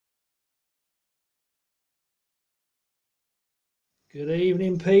Good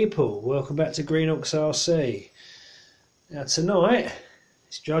evening, people. Welcome back to Greenox RC. Now tonight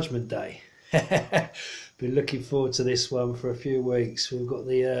it's Judgment Day. Been looking forward to this one for a few weeks. We've got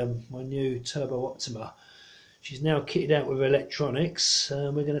the my new Turbo Optima. She's now kitted out with electronics.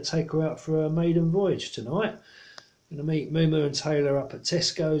 We're going to take her out for a maiden voyage tonight. We're going to meet Mumu and Taylor up at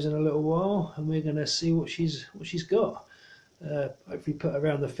Tesco's in a little while, and we're going to see what she's got. Hopefully put her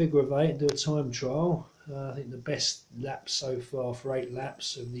around the figure of 8 and do a time trial. I think the best lap so far for 8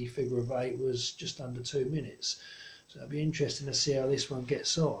 laps of the figure of 8 was just under 2 minutes. So it'll be interesting to see how this one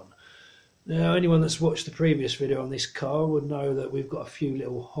gets on. Now, anyone that's watched the previous video on this car would know that we've got a few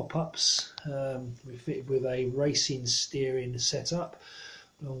little hop-ups. We're fitted with a racing steering setup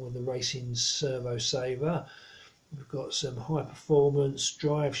along with the racing servo saver. We've got some high performance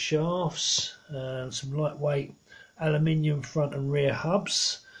drive shafts and some lightweight aluminium front and rear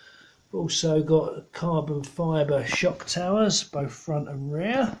hubs. We've also got carbon fibre shock towers, both front and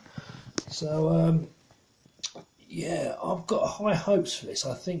rear. So yeah, I've got high hopes for this.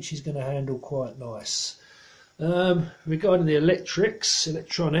 I think she's going to handle quite nice. Regarding the electronics,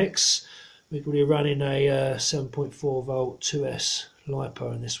 we're going to be running a 7.4 volt 2S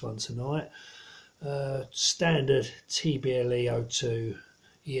LiPo in this one tonight. Standard TBLE 02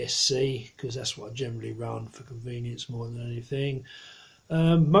 ESC, because that's what I generally run for convenience more than anything.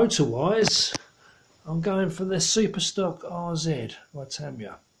 Motor wise, I'm going for the Superstock RZ by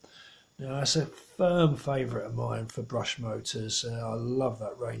Tamiya. Now that's a firm favourite of mine for brush motors. I love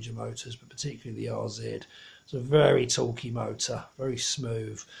that range of motors, but particularly the RZ. It's a very torquey motor, very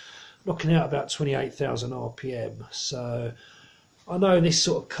smooth, knocking out about 28,000 RPM. So I know this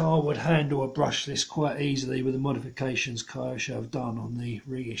sort of car would handle a brushless quite easily with the modifications Kyosho have done on the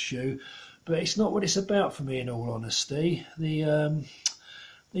reissue, but it's not what it's about for me, in all honesty.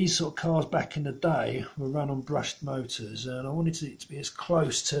 These sort of cars back in the day were run on brushed motors, and I wanted it to be as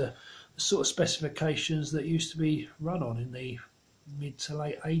close to the sort of specifications that used to be run on in the mid to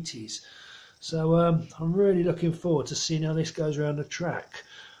late 80s. So I'm really looking forward to seeing how this goes around the track.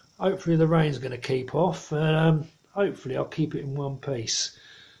 Hopefully the rain's going to keep off, and hopefully I'll keep it in one piece,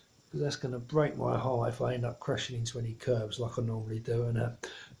 because that's going to break my heart if I end up crashing into any curves like I normally do and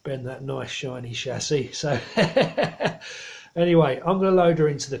bend that nice shiny chassis. So anyway, I'm going to load her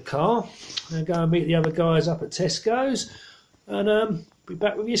into the car and go and meet the other guys up at Tesco's, and be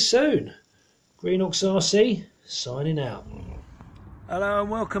back with you soon. Greenox RC signing out. Hello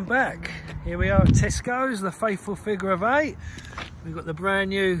and welcome back. Here we are at Tesco's, the faithful figure of 8. We've got the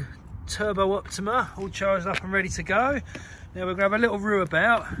brand new Turbo Optima all charged up and ready to go. Now we're going to have a little roux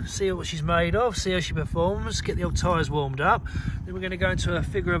about, see what she's made of, see how she performs, get the old tyres warmed up. Then we're going to go into a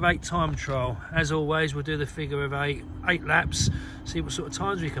figure of 8 time trial. As always, we'll do the figure of 8 laps, see what sort of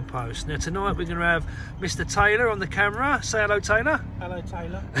times we can post. Now tonight we're going to have Mr. Taylor on the camera. Say hello, Taylor. Hello,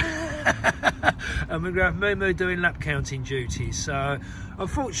 Taylor. And we're going to have Mumu doing lap counting duties. So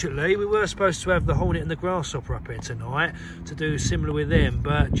unfortunately we were supposed to have the Hornet and the Grasshopper up here tonight to do similar with them,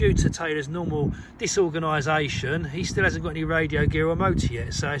 but due to Taylor's normal disorganisation, he still hasn't got any radio gear or motor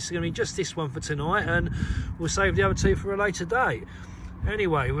yet, so it's going to be just this one for tonight, and we'll save the other 2 for a later date.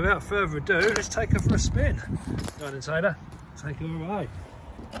 Anyway, without further ado, let's take her for a spin. Go on then, Taylor, take her away.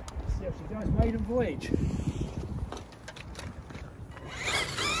 See how she goes, maiden voyage.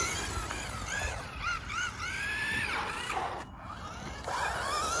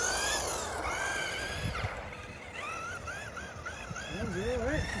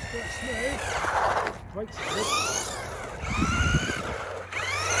 Alright, she's quite smooth. Brakes are good.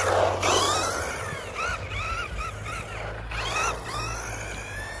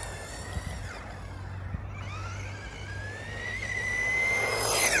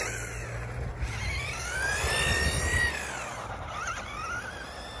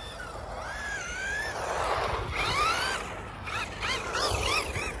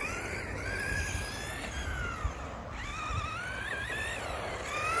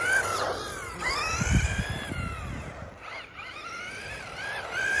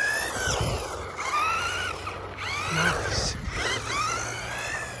 Nice.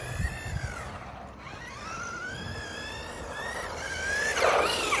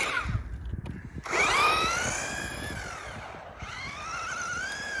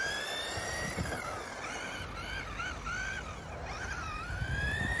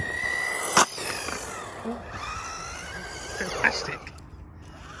 Oh, fantastic.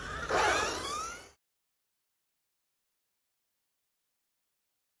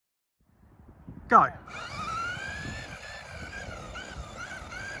 Go.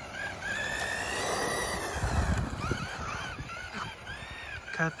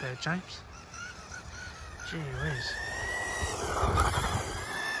 Curve there, James. Gee whiz.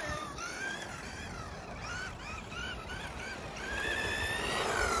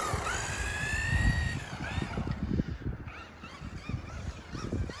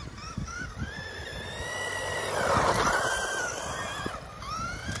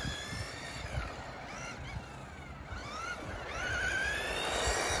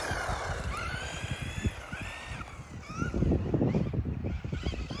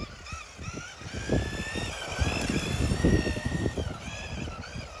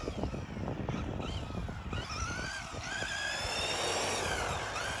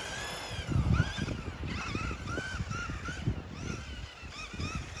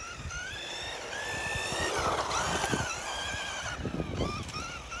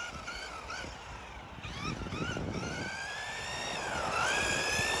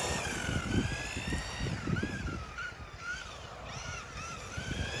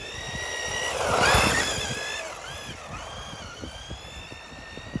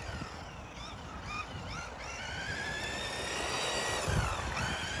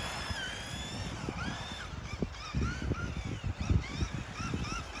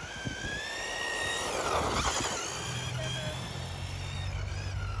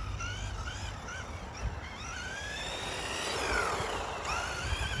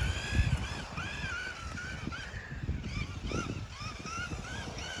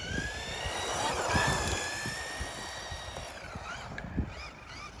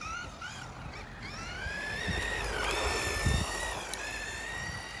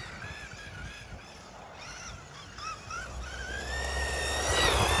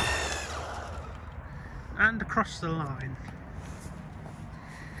 And across the line.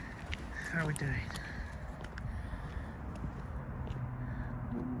 How are we doing?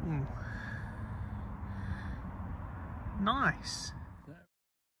 Ooh. Nice.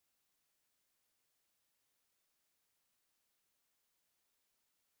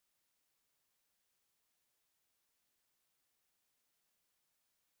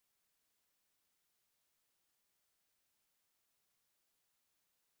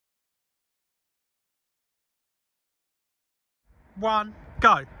 One,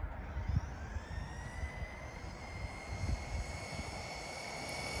 go.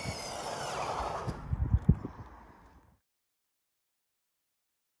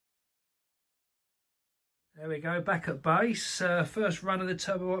 There we go, back at base. First run of the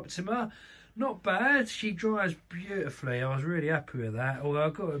Turbo Optima. Not bad, she drives beautifully. I was really happy with that. Although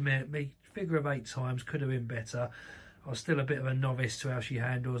I've got to admit, me figure of 8 times could have been better. I was still a bit of a novice to how she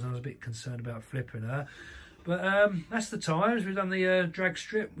handles and I was a bit concerned about flipping her. But that's the times. We've done the drag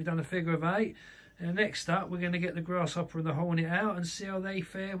strip, we've done the figure of 8. And next up, we're going to get the Grasshopper and the Hornet out and see how they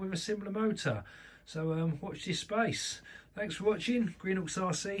fare with a similar motor. So watch this space. Thanks for watching. Greenox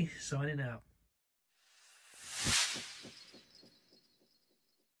RC signing out.